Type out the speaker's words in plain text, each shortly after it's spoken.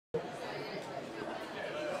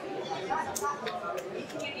Thank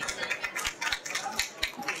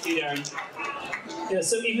you, Darren. Yeah,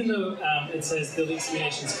 so even though it says building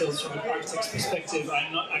simulation skills from an architect's perspective,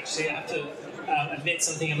 I'm not actually, I have to admit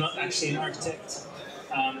something, I'm not actually an architect.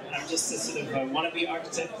 I'm just a sort of wannabe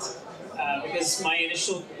architect because my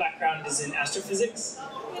initial background is in astrophysics.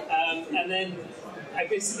 And then I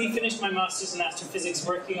basically finished my master's in astrophysics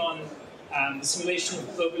working on the simulation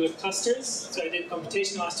of globular clusters. So I did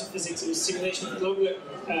computational astrophysics, it was simulation of globular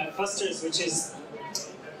clusters, which is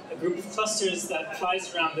a group of clusters that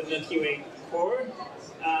flies around the Milky Way core,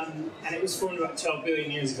 and it was formed about 12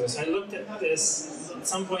 billion years ago. So I looked at this at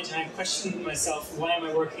some point and I questioned myself, why am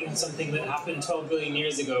I working on something that happened 12 billion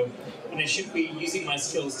years ago when I should be using my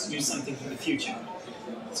skills to do something for the future?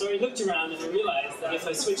 So I looked around and I realized that if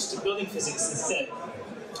I switched to building physics instead,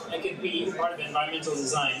 I could be part of environmental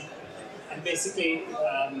design and basically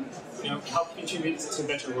help contribute to a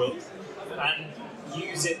better world and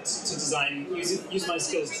use it to design, use my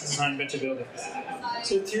skills to design better buildings.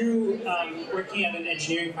 So through working at an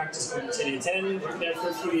engineering practice called Atelier 10, worked there for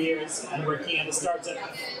a few years, and working at a startup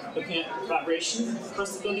looking at collaboration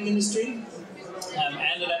across the building industry,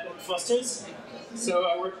 I ended up at Foster's. So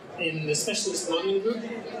I work in the Specialist Modeling Group,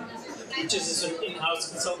 which is a sort of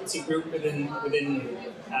in-house consultancy group within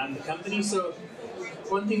the company. So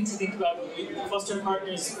one thing to think about, Foster &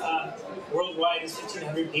 Partners worldwide is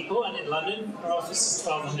 1,500 people, and in London our office is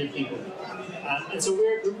 1,200 people. And so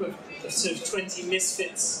we're a group of sort of 20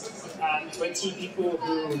 misfits, 20 people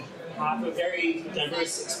who have a very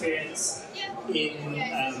diverse experience in,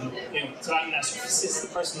 so I'm an astrophysicist,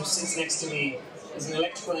 the person who sits next to me is an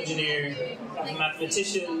electrical engineer, I'm a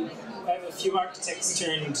mathematician, I have a few architects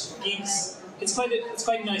turned geeks. It's quite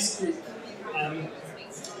a nice group.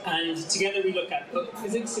 And together we look at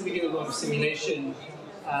physics, so we do a lot of simulation,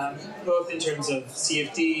 both in terms of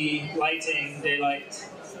CFD, lighting, daylight,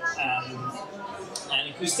 and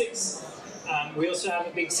acoustics. We also have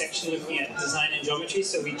a big section looking at design and geometry,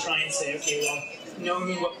 so we try and say, okay, well,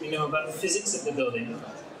 knowing what we know about the physics of the building,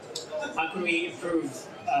 how can we improve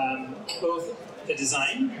both the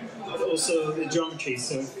design, but also the geometry?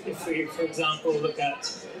 So if we, for example, look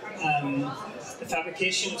at the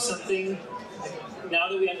fabrication of something, now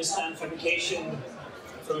that we understand fabrication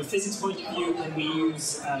from a physics point of view, can we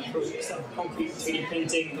use, for example, concrete 3D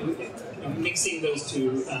printing, mixing those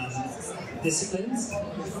two disciplines?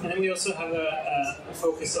 And then we also have a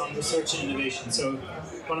focus on research and innovation. So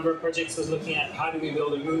one of our projects was looking at how do we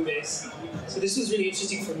build a moon base. So this was really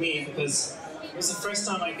interesting for me because it was the first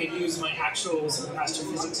time I could use my actual sort of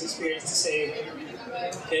astrophysics experience to say,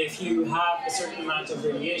 okay, if you have a certain amount of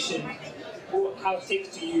radiation, how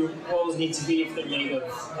thick do your walls need to be if they're made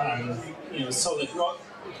of solid rock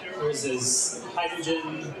versus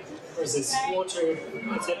hydrogen versus water,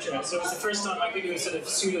 etc. So it was the first time I could do a sort of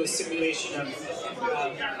pseudo simulation of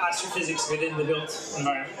astrophysics within the built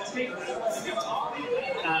environment.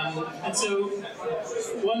 And so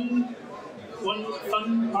one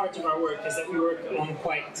fun part of our work is that we work on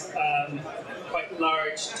quite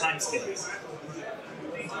large timescales.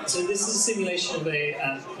 So this is a simulation of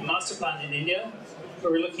a master plan in India,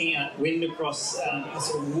 where we're looking at wind across a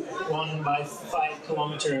sort of 1 by 5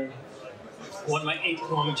 kilometer, 1 by 8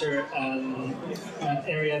 kilometer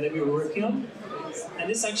area that we were working on. And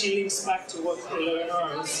this actually links back to what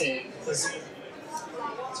Eleanor was saying.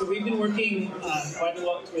 So we've been working quite a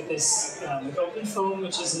lot with this, with OpenFoam,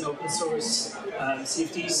 which is an open source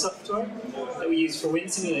CFD software that we use for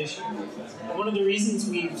wind simulation. And one of the reasons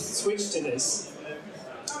we've switched to this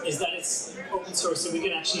is that it's open source, so we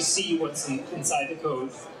can actually see what's inside the code.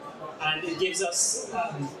 And it gives us,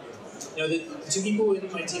 the two people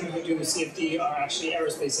in my team who do the CFD are actually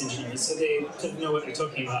aerospace engineers, so they kind of know what they're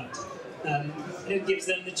talking about. And it gives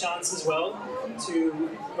them the chance as well to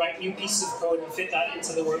write new pieces of code and fit that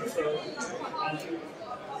into the workflow.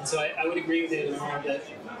 And so I would agree with Eleanor that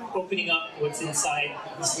opening up what's inside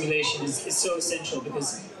the simulation is so essential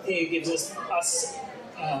because it gives us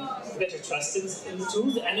better trust in the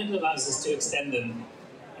tools, and it allows us to extend them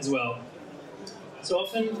as well. So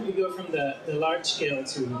often we go from the large scale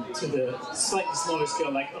to the slightly smaller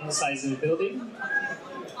scale, like on the size of a building.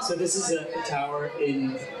 So this is a tower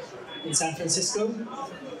in San Francisco,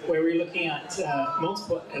 where we're looking at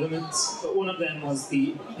multiple elements, but one of them was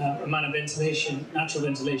the amount of ventilation, natural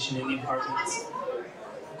ventilation in the apartments.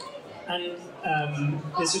 And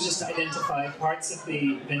this was just to identify parts of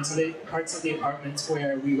the apartments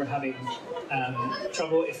where we were having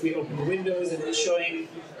trouble if we opened the windows, and it's showing,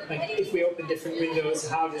 like, if we open different windows,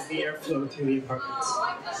 how does the air flow through the apartments?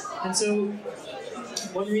 And so,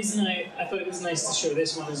 one reason I thought it was nice to show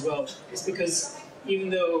this one as well is because even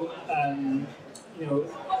though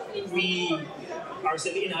we, our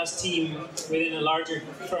sort of in-house team within a larger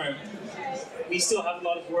firm, we still have a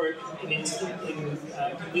lot of work in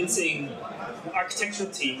convincing architectural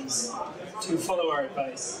teams to follow our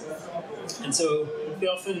advice. And so they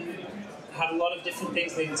often have a lot of different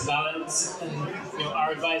things they need to balance, and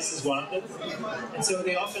our advice is one of them. And so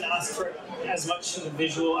they often ask for as much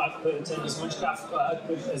visual output and as much graphical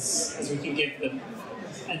output as we can give them.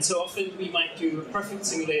 And so often we might do a perfect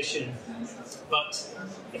simulation, but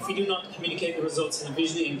if we do not communicate the results in a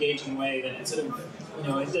visually engaging way, then it sort of,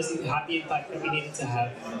 it doesn't have the impact that we need it to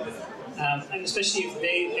have. And especially if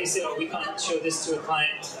they say, oh, we can't show this to a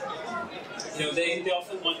client, they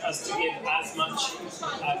often want us to give as much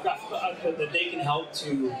graphical output that they can help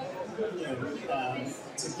to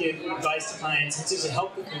give advice to clients and to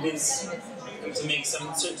help them convince them to make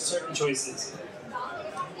some certain choices.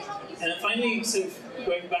 And then finally, sort of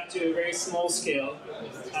going back to a very small scale,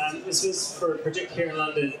 this was for a project here in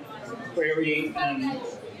London where we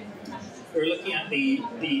were looking at the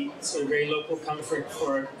sort of very local comfort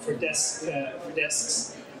for desks,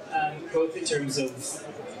 both in terms of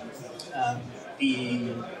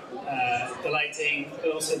the lighting,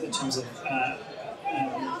 but also in terms of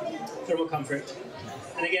thermal comfort.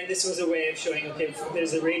 And again, this was a way of showing, okay,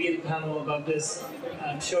 there's a radiant panel above this,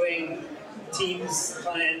 showing teams,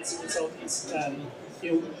 clients, consultants,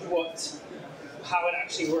 how it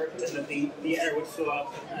actually worked, and that the air would flow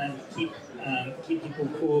up and keep people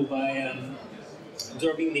cool by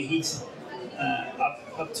absorbing the heat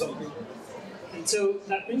up top. And so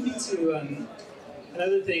that brings me to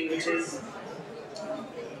another thing, which is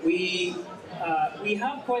we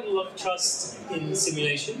have quite a lot of trust in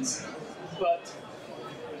simulations, but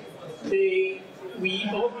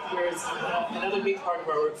whereas another big part of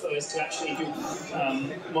our workflow is to actually do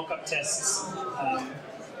mock-up tests.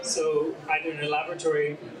 So either in a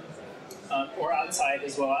laboratory or outside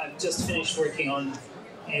as well. I've just finished working on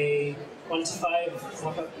a 1 to 5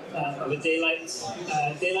 mock-up of a daylight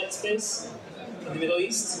space in the Middle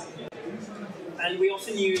East. And we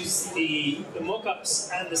often use the mock-ups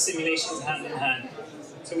and the simulations hand in hand.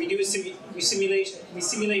 So we do we simulate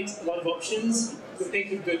a lot of options. We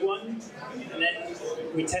pick a good one, and then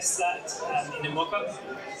we test that in a mock-up,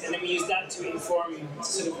 and then we use that to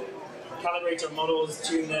sort of calibrate our models,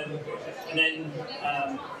 tune them, and then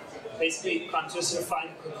basically come to a sort of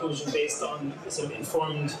final conclusion based on sort of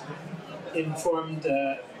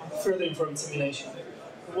further informed simulation.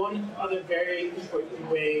 One other very important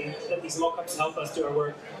way that these mock-ups help us do our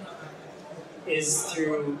work is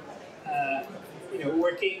through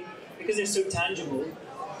working, because they're so tangible.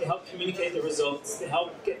 They help communicate the results. They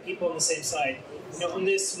help get people on the same side. On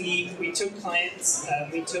this, we took clients,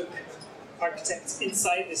 we took architects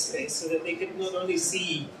inside this space so that they could not only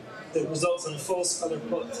see the results on a false color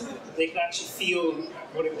plot, they could actually feel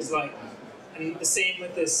what it was like. And the same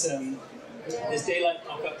with this daylight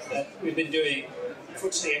mock-up that we've been doing.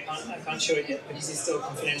 Unfortunately, I can't show it yet because it's still a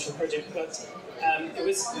confidential project, but it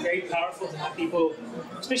was very powerful to have people,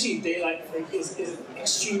 especially daylight is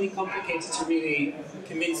extremely complicated to really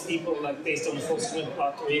convince people, like based on a false color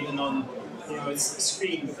plot or even on its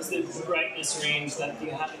screen, because the brightness range that you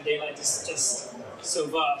have in daylight is just so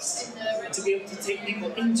vast. And to be able to take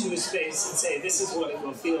people into a space and say, this is what it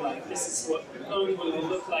will feel like, this is what not only will it will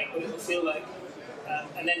look like, but it will feel like,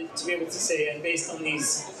 and then to be able to say, and based on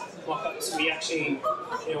these mock-ups, we actually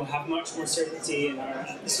have much more certainty in our.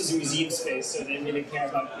 This was a museum space, so they really care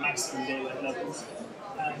about maximum daylight levels.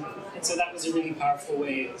 And so that was a really powerful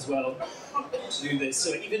way as well to do this.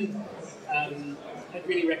 So even I'd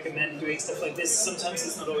really recommend doing stuff like this. Sometimes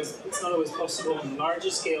it's not always possible on a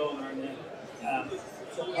larger scale or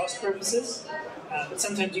for cost purposes. But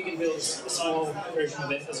sometimes you can build a small version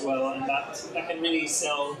of it as well, and that can really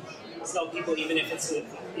sell people, even if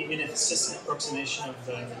it's just an approximation of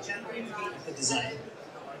the design.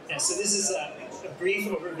 Yeah, so this is a brief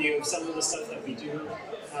overview of some of the stuff that we do.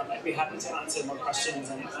 I'd be happy to answer more questions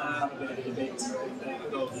and have a bit of a debate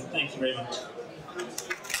with all of you. Thank you very much.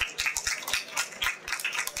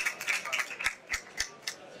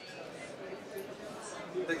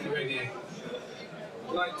 Thank you, Reinier.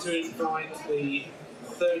 I'd like to invite the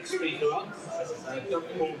third speaker up,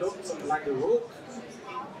 Dr. Baldock from Langer Rourke.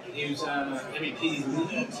 He's MEP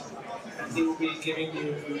lead, and he will be giving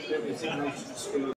you the simulation skills.